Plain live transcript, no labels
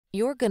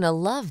You're gonna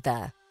love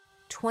the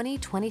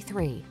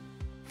 2023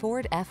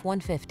 Ford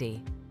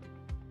F-150.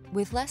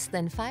 With less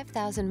than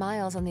 5,000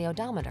 miles on the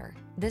odometer,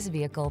 this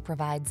vehicle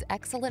provides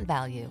excellent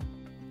value.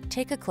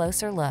 Take a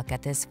closer look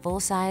at this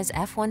full-size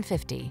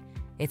F-150.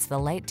 It's the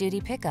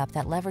light-duty pickup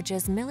that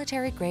leverages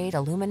military-grade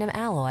aluminum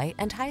alloy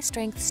and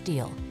high-strength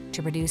steel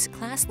to produce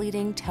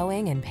class-leading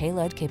towing and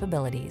payload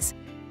capabilities.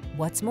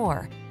 What's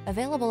more,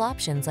 available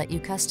options let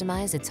you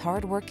customize its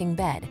hard-working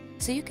bed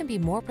so you can be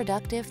more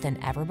productive than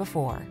ever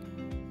before.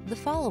 The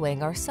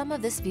following are some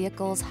of this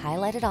vehicle's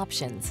highlighted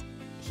options: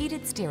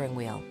 heated steering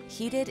wheel,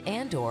 heated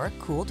and/or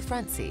cooled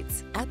front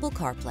seats, Apple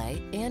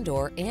CarPlay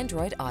and/or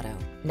Android Auto,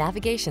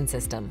 navigation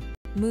system,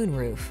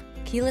 moonroof,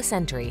 keyless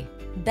entry,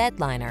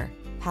 bed liner,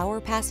 power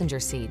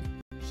passenger seat,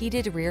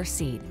 heated rear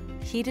seat,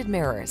 heated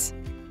mirrors.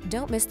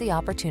 Don't miss the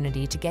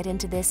opportunity to get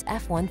into this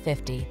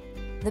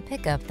F-150, the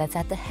pickup that's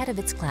at the head of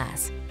its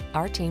class.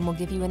 Our team will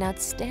give you an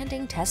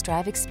outstanding test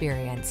drive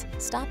experience.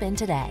 Stop in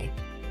today.